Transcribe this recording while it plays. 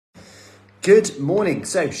Good morning.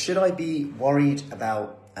 So, should I be worried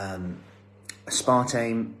about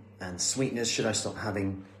aspartame and sweeteners? Should I stop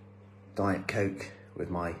having Diet Coke with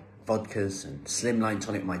my vodkas and slimline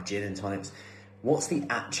tonic, my gin and tonics? What's the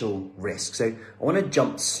actual risk? So, I want to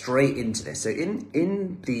jump straight into this. So,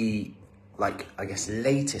 in the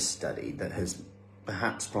latest study that has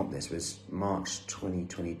perhaps prompted this was March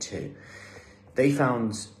 2022. They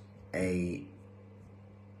found a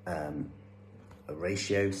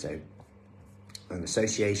ratio, so an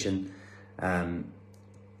association,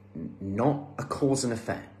 not a cause and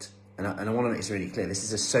effect. And I want to make this really clear. This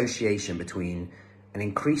is association between an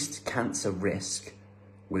increased cancer risk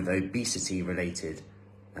with obesity-related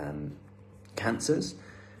cancers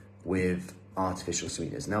with artificial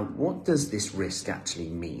sweeteners. Now, what does this risk actually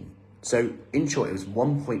mean? So, in short, it was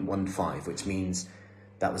 1.15, which means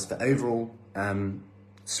that was for overall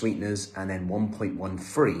sweeteners, and then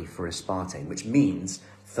 1.13 for aspartame, which means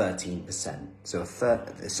 13%. So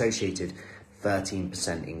associated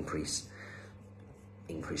 13% increase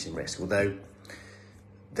in risk. Although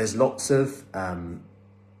there's lots of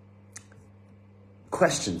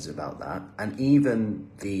questions about that, and even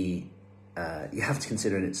the you have to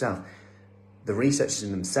consider in itself, the researchers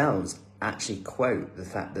in themselves actually quote the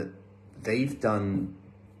fact that they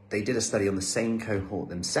did a study on the same cohort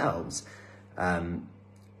themselves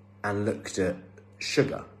and looked at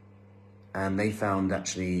sugar, and they found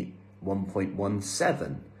actually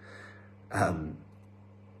 1.17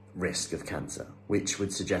 risk of cancer, which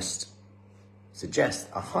would suggest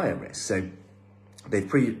a higher risk. So they've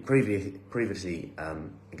previously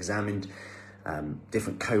examined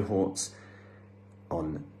different cohorts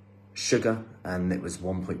on sugar, and it was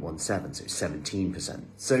 1.17, so 17%.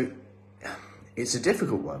 So it's a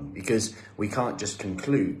difficult one, because we can't just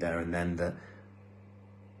conclude there and then that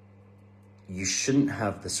you shouldn't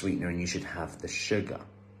have the sweetener and you should have the sugar,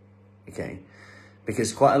 okay?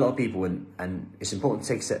 Because quite a lot of people, and it's important to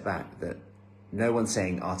take a step back, that no one's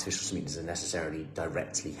saying artificial sweeteners are necessarily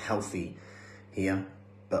directly healthy here,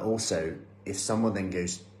 but also if someone then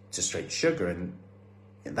goes to straight sugar, and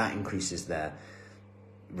that increases their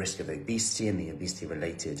risk of obesity and the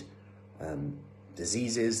obesity-related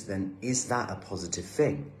diseases, then is that a positive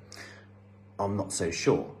thing? I'm not so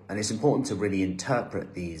sure. And it's important to really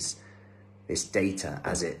interpret this data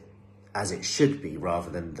as it should be, rather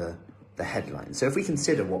than the headline. So if we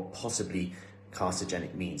consider what possibly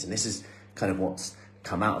carcinogenic means, and this is kind of what's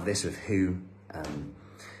come out of this with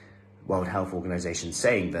World Health Organization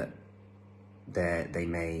saying that they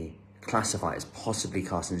may classify it as possibly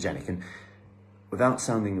carcinogenic. And without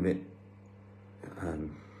sounding a bit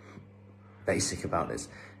basic about this,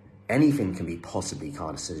 anything can be possibly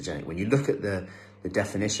carcinogenic. When you look at the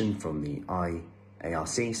definition from the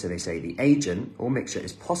IARC, so they say the agent or mixture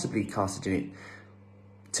is possibly carcinogenic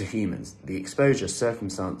to humans. The exposure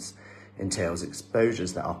circumstance entails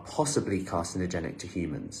exposures that are possibly carcinogenic to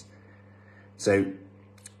humans. So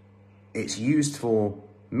it's used for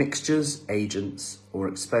mixtures, agents, or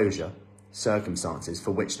exposure circumstances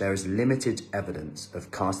for which there is limited evidence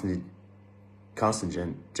of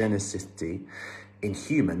carcinogenicity in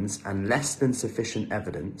humans and less than sufficient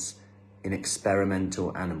evidence in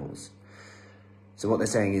experimental animals. So what they're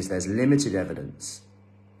saying is there's limited evidence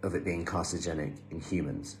of it being carcinogenic in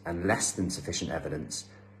humans and less than sufficient evidence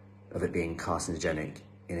of it being carcinogenic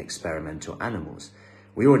in experimental animals.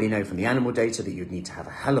 We already know from the animal data that you'd need to have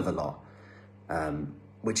a hell of a lot,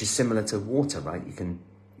 which is similar to water, right? You can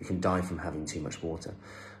die from having too much water.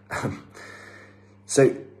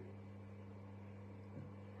 So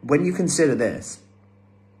when you consider this,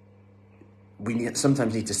 we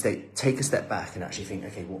sometimes need to take a step back and actually think,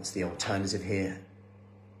 okay, what's the alternative here?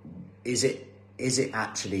 Is it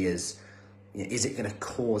actually is it going to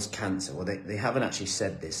cause cancer? Well, they haven't actually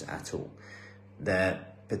said this at all. They're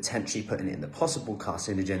potentially putting it in the possible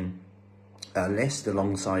carcinogen list,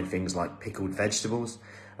 alongside things like pickled vegetables,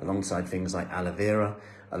 alongside things like aloe vera,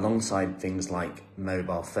 alongside things like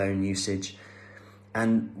mobile phone usage.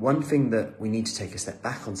 And one thing that we need to take a step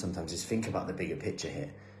back on sometimes is think about the bigger picture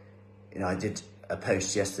here. I did a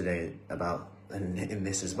post yesterday about, and in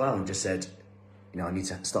this as well, and just said, I need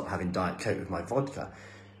to stop having Diet Coke with my vodka.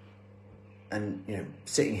 And,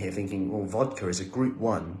 sitting here thinking, well, vodka is a group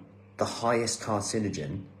 1, the highest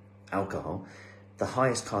carcinogen, alcohol, the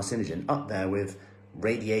highest carcinogen, up there with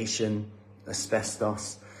radiation,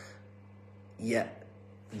 asbestos, yet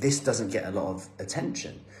this doesn't get a lot of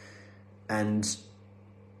attention. And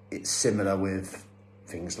it's similar with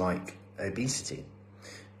things like obesity.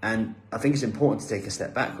 And I think it's important to take a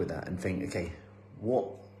step back with that and think, okay,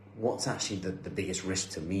 what's actually the biggest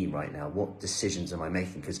risk to me right now? What decisions am I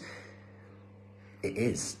making? Because it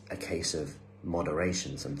is a case of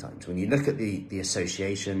moderation sometimes. When you look at the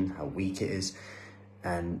association, how weak it is,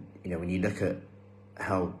 and when you look at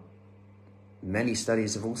how many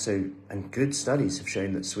studies have also, and good studies have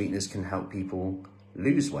shown that sweeteners can help people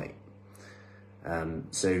lose weight.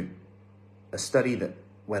 So a study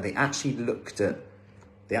where they actually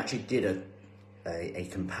did a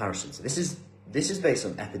comparison. So this is based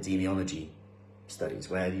on epidemiology studies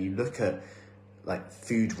where you look at like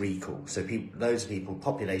food recall. So loads of people,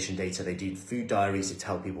 population data, they do food diaries to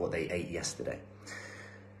tell people what they ate yesterday.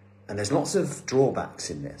 And there's lots of drawbacks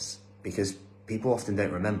in this because people often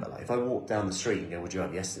don't remember. Like if I walk down the street and go, what did you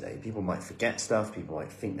have yesterday? People might forget stuff. People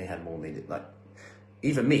might think they had more than they did. Like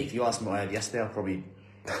even me, if you ask me what I had yesterday,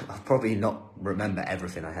 I'll probably not remember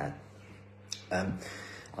everything I had.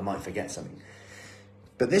 I might forget something.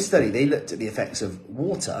 But this study, they looked at the effects of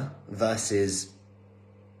water versus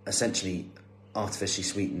essentially artificially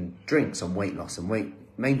sweetened drinks on weight loss and weight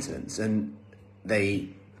maintenance. And they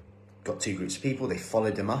got two groups of people. They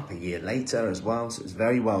followed them up a year later as well. So it was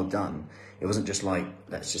very well done. It wasn't just like,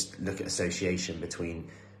 let's just look at association between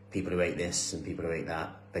people who ate this and people who ate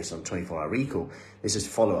that based on 24-hour recall. This is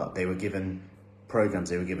follow-up. They were given programs,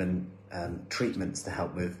 they were given treatments to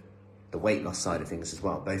help with the weight loss side of things as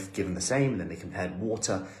well, both given the same, and then they compared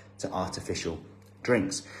water to artificial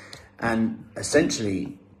drinks. And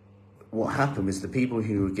essentially what happened was the people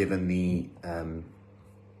who were given the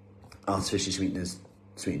artificially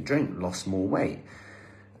sweetened drink lost more weight.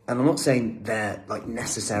 And I'm not saying they're like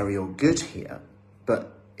necessary or good here,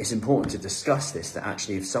 but it's important to discuss this, that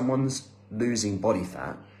actually if someone's losing body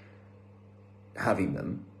fat, having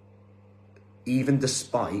them, even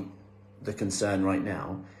despite the concern right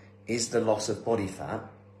now, is the loss of body fat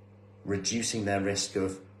reducing their risk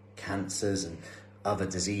of cancers and other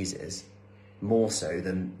diseases more so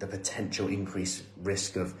than the potential increased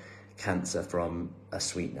risk of cancer from a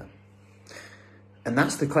sweetener? And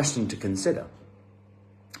that's the question to consider,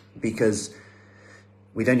 because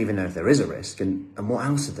we don't even know if there is a risk, and what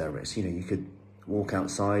else is there a risk? You could walk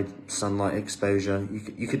outside, sunlight exposure,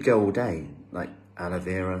 you could go all day, like aloe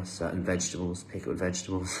vera, certain vegetables, pickled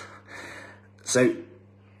vegetables. So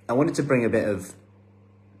I wanted to bring a bit of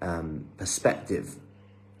perspective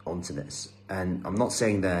onto this. And I'm not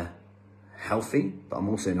saying they're healthy, but I'm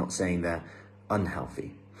also not saying they're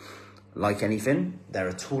unhealthy. Like anything, they're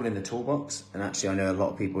a tool in the toolbox. And actually, I know a lot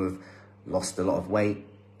of people have lost a lot of weight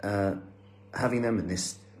having them, and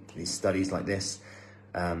these studies like this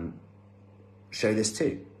show this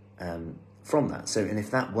too from that. So, and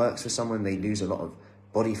if that works for someone, they lose a lot of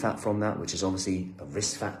body fat from that, which is obviously a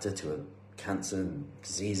risk factor to a cancer and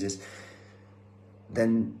diseases,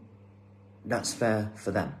 then that's fair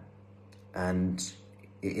for them. And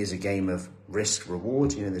it is a game of risk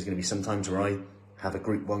reward. There's going to be some times where I have a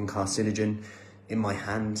group 1 carcinogen in my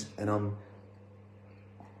hand and I'm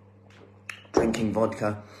drinking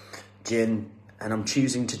vodka, gin, and I'm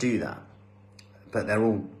choosing to do that. But they're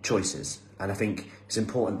all choices. And I think it's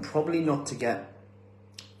important probably not to get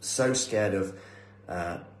so scared of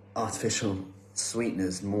artificial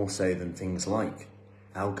sweeteners more so than things like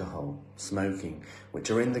alcohol, smoking, which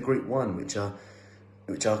are in the group 1, which are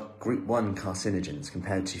group 1 carcinogens,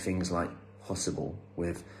 compared to things like possible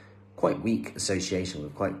with quite weak association,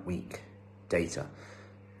 with quite weak data.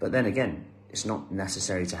 But then again, it's not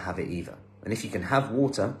necessary to have it either. And if you can have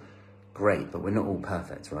water, great, but we're not all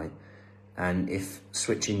perfect, right? And if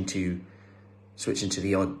switching to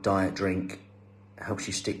the odd diet drink helps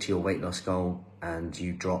you stick to your weight loss goal and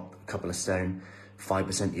you drop a couple of stone,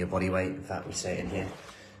 5% of your body weight, in fact we say it in here,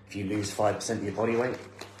 if you lose 5% of your body weight,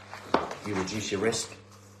 you reduce your risk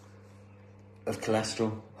of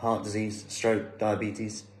cholesterol, heart disease, stroke,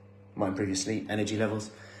 diabetes, might improve your sleep, energy levels.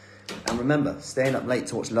 And remember, staying up late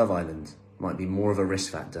to watch Love Island might be more of a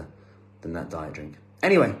risk factor than that diet drink.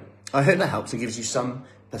 Anyway, I hope that helps and gives you some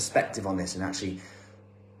perspective on this, and actually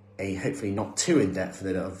a hopefully not too in-depth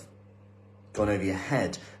that have gone over your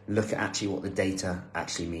head, look at actually what the data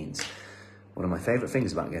actually means. One of my favourite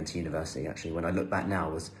things about going to university, actually, when I look back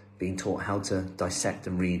now, was being taught how to dissect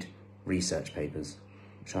and read research papers,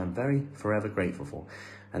 which I'm very forever grateful for,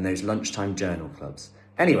 and those lunchtime journal clubs.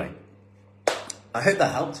 Anyway, I hope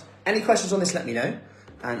that helped. Any questions on this, let me know,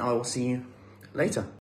 and I will see you later.